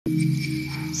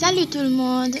Salut tout le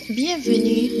monde,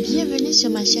 bienvenue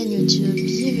sur ma chaîne YouTube,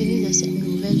 bienvenue dans cette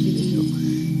nouvelle vidéo.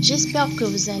 J'espère que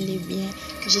vous allez bien,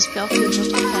 j'espère que votre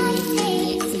famille va bien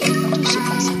et que tout se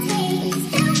passe à merveille.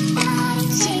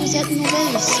 Si vous êtes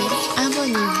nouvelle ici,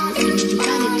 abonnez-vous et n'oubliez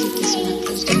pas de cliquer sur la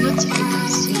cloche de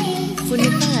notification pour ne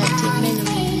pas rater mes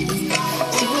nouvelles vidéos.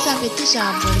 Si vous avez déjà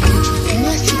abonné,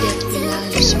 merci d'être là,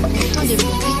 je suis content de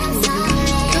vous retrouver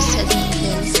dans cette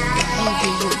nouvelle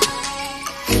vidéo.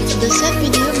 Dans cette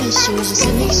vidéo, mes chéris, je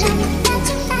sélectionne pour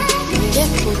vous des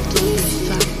photos de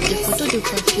femmes, des photos de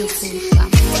coiffure pour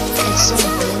femmes. Elles sont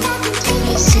belles,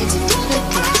 très simples, très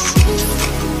classiques.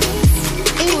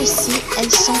 Et aussi,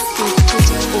 elles sont pour toute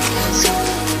occasion.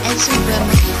 Elles sont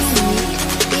vraiment uniques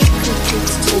et pour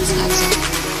toute occasion.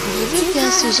 Vous pouvez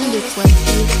faire ce genre de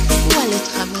coiffure pour aller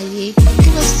travailler,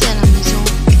 pour rester à la maison,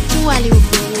 pour aller au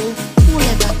bureau, pour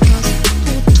les vacances,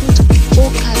 pour toute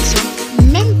occasion,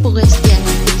 même pour rester à la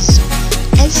maison.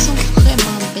 Elles sont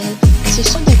vraiment belles. Ce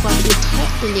sont des coiffures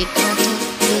très élégantes,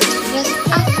 des tresses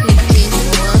africaines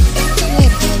noires, très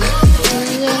belles,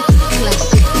 très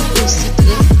classiques, aussi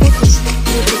très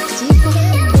protectives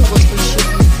pour votre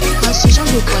cheveu. Quand ce genre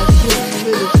de coiffure, vous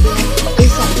pouvez le faire et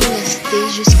ça peut rester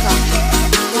jusqu'à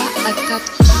 3 à 4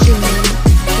 semaines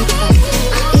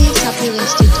et ça peut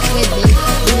rester très belle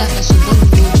de la façon dont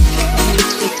vous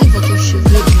traitez votre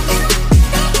cheveu.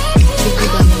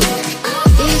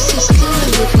 Ce style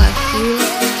de coiffure,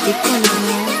 des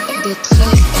Cornrow, des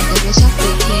tresses, des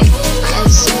africaines,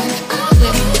 elles sont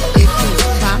vraiment faites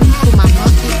pour femmes, pour maman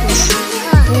et aussi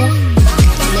pour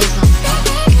les enfants.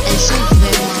 Elles sont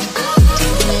vraiment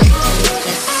très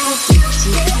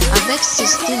protectives. Avec ce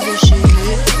style de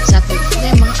cheveux, ça peut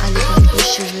vraiment aller dans vos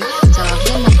cheveux, ça va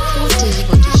vraiment protéger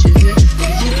votre cheveu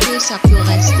vu que ça peut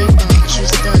rester pendant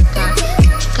juste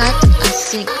 4 à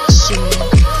 5 semaines.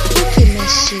 Ok mes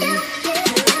chéris.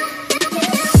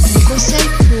 Conseil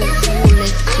pour vous les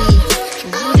filles,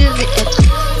 vous devez être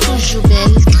toujours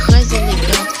belle, très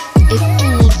élégante et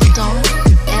tout le temps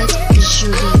être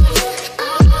jolie.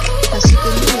 Parce que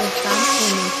nous les femmes,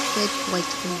 on est faites pour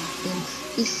être belles.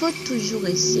 Il faut toujours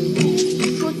essayer.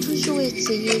 Il faut toujours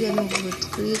essayer les nouveaux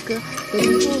trucs, les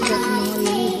nouveaux vêtements, les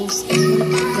nouveaux styles, les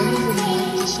nouveaux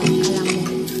modes qui sont à la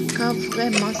mode. Car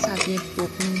vraiment ça vient pour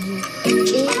nous.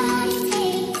 Et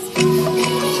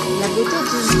la beauté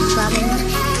d'une femme,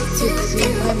 c'est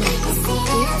vraiment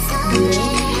compliqué, mais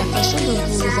la façon dont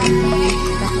vous vous habillez,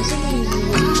 la façon dont vous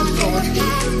vous comportez,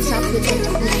 ça peut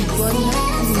être une bonne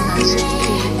image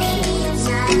pour vous.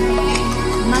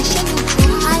 Ma chaîne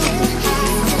YouTube a été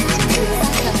créée pour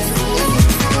partager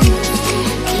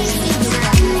les styles de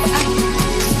coiffure africains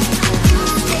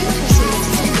et que c'est le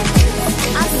style de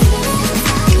coiffure américain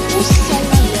ou celle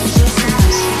des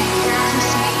générations qui sont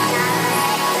à la mode.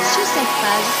 Sur cette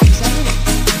page, vous allez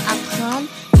apprendre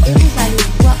et vous allez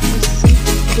voir aussi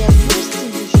des beaux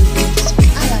styles de cheveux qui sont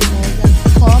à la mode,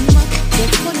 comme des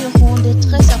Cornrow, des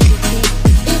tresses africaines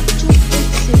et tout,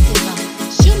 etc.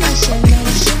 Sur ma chaîne,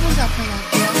 je vous apprends à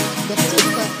faire des petites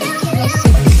coiffures très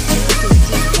simples et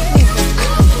protectives pour votre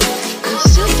cheveux. Et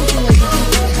surtout pour les gens qui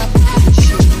n'ont pas beaucoup de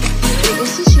cheveux. Et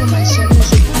aussi sur ma chaîne,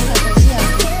 je peux partager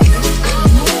avec vous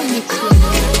mon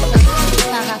expérience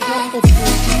par rapport aux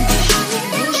produits de cheveux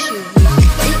et aussi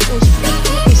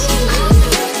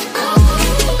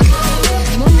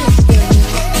mon expérience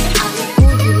avec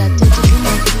de la tête du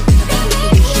maquillage avec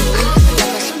les cheveux, la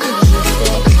façon dont je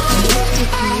fais mes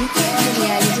techniques pour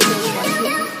réaliser les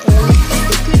coiffures pour elles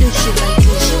et que de cheveux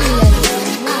que j'ai réalisé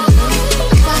moi-même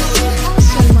passé en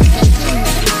seulement quelques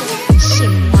minutes chez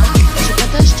moi. Je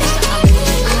partage tout ça avec vous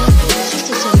sur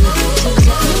cette chaîne YouTube. Si vous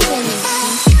êtes nouvelle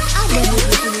ici, abonnez-vous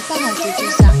pour ne pas rater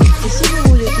tout ça. Et si vous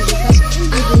voulez que je fasse une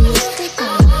vidéo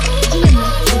spécialement, dis-le-moi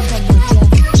en commentaire,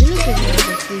 je le ferai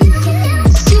avec plaisir.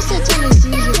 Sur cette chaîne aussi,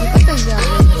 je vais partager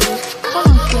avec vous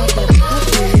comment faire des beaux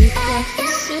perruques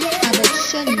simples avec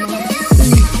seulement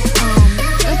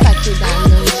un paquet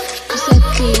d'alloge. Je sais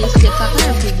que c'est pareil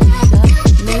un peu bizarre,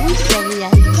 mais oui, c'est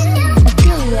réaliste. On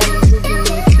peut réaliser des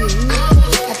perruques,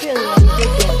 on peut réaliser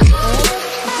des braids,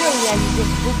 on peut réaliser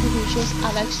beaucoup de choses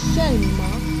avec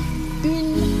seulement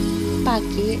une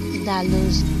paquet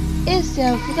d'alloge. Et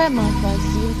c'est vraiment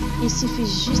facile, il suffit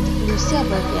juste de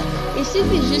savoir faire. Il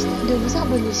suffit juste de vous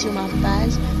abonner sur ma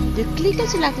page, de cliquer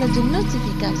sur la cloche de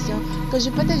notification. Quand je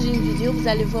partage une vidéo, vous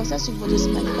allez voir ça sur votre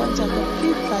smartphone, c'est encore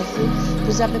plus facile.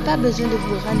 Vous n'avez pas besoin de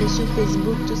vous rendre sur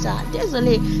Facebook, tout ça.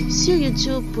 Désolé, sur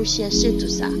YouTube pour chercher tout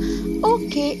ça.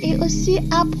 Ok, et aussi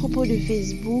à propos de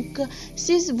Facebook,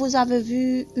 si vous avez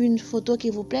vu une photo qui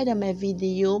vous plaît dans mes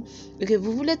vidéos et que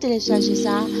vous voulez télécharger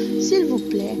ça, s'il vous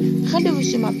plaît, rendez-vous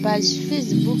sur ma page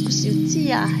Facebook sur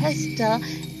Tia Hairstyles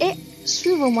et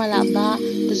suivez-moi là-bas,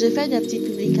 que je fais des petites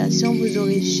publications. Vous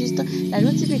aurez juste la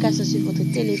notification sur votre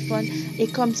téléphone. Et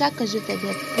comme ça, que je fais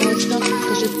des posts,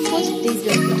 que je poste des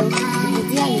vidéos, vous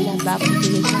pouvez aller là-bas pour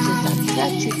télécharger ça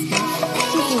gratuitement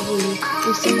si vous voulez.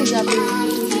 Ou si vous avez une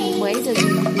photo que vous voyez dans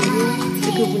une vidéo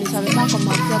et que vous ne savez pas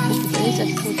comment faire pour récupérer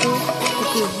cette photo, et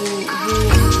que vous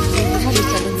demandez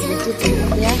ça dans une vidéo pour vous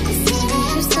faire, il suffit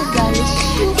juste d'aller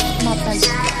sur ma page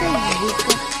Facebook,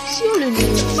 sur le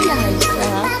lien sur la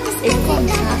Hairstyles, et comme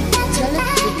ça, vous allez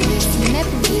trouver mes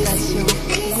publications.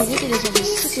 Vous pouvez télécharger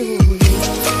ce que vous voulez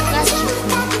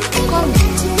gratuitement, comme vous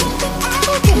voulez.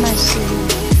 Ok ma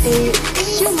chérie, et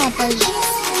sur ma page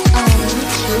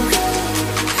YouTube,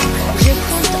 je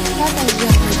compte partager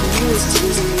avec vous aussi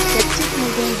ces petites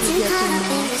nouvelles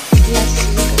directement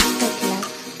classiques, spectacles,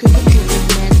 que vous pouvez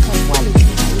mettre pour aller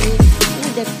travailler, ou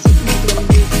des petites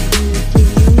nouvelles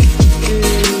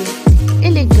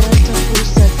élégantes pour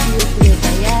sortir, pour les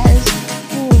voyages,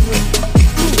 pour tout,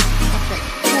 en fait,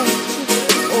 pour toute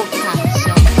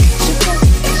occasion.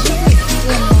 Je veux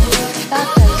vraiment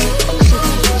partager tout ce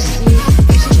que je sais,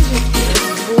 tout ce que je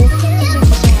trouve beau, tout ce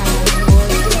qui sont à la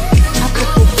mode, à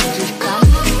propos des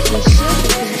femmes, des choses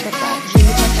que je ne partage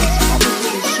pas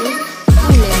beaucoup de choses pour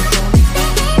les hommes.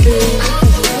 Et je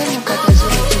veux vraiment partager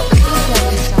des trucs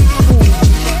intéressants pour vous.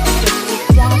 C'est pour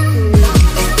ça que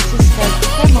ce serait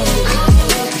vraiment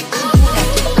dommage si vous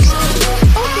ratez tout ça.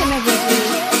 Ok mes bébés,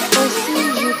 aussi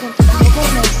je compte vous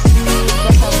remercier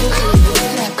grâce à vous que vous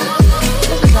avez raconté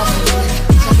de vous abonner.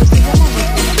 J'apprécie vraiment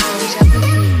votre temps,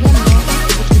 j'apprécie vraiment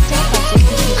votre temps passé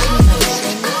pour suivre ma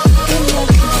chaîne. Et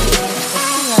merci pour votre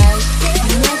courage,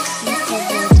 merci pour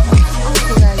votre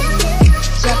encouragement,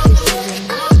 j'apprécie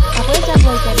vraiment. Après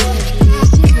avoir regardé cette vidéo,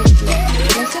 s'il vous plaît,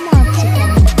 laissez-moi un petit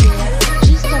commentaire,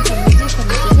 juste pour me dire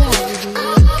comment c'était la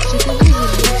vidéo, ce que vous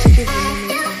aimez, ce que vous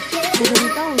n'aimez pas.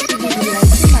 N'oubliez pas aussi de liker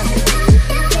ma vidéo,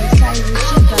 comme ça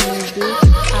YouTube va m'aider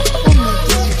à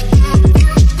promoter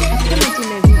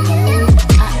mes vidéos,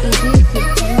 à aider que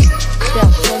plus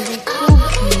personnes trouvent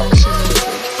ma chaîne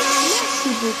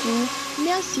YouTube.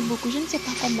 Merci beaucoup. Je ne sais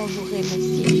pas comment vous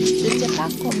remercier. Je ne sais pas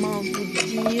comment vous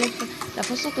dire la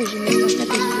façon que je me sentais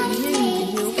que je voulais une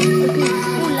vidéo et que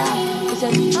vous là, vous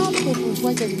êtes entre pour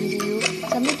voir cette vidéo.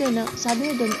 Ça me donne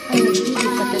envie de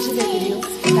partager des vidéos.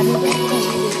 Ça me donne envie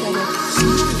de faire des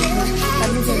vidéos.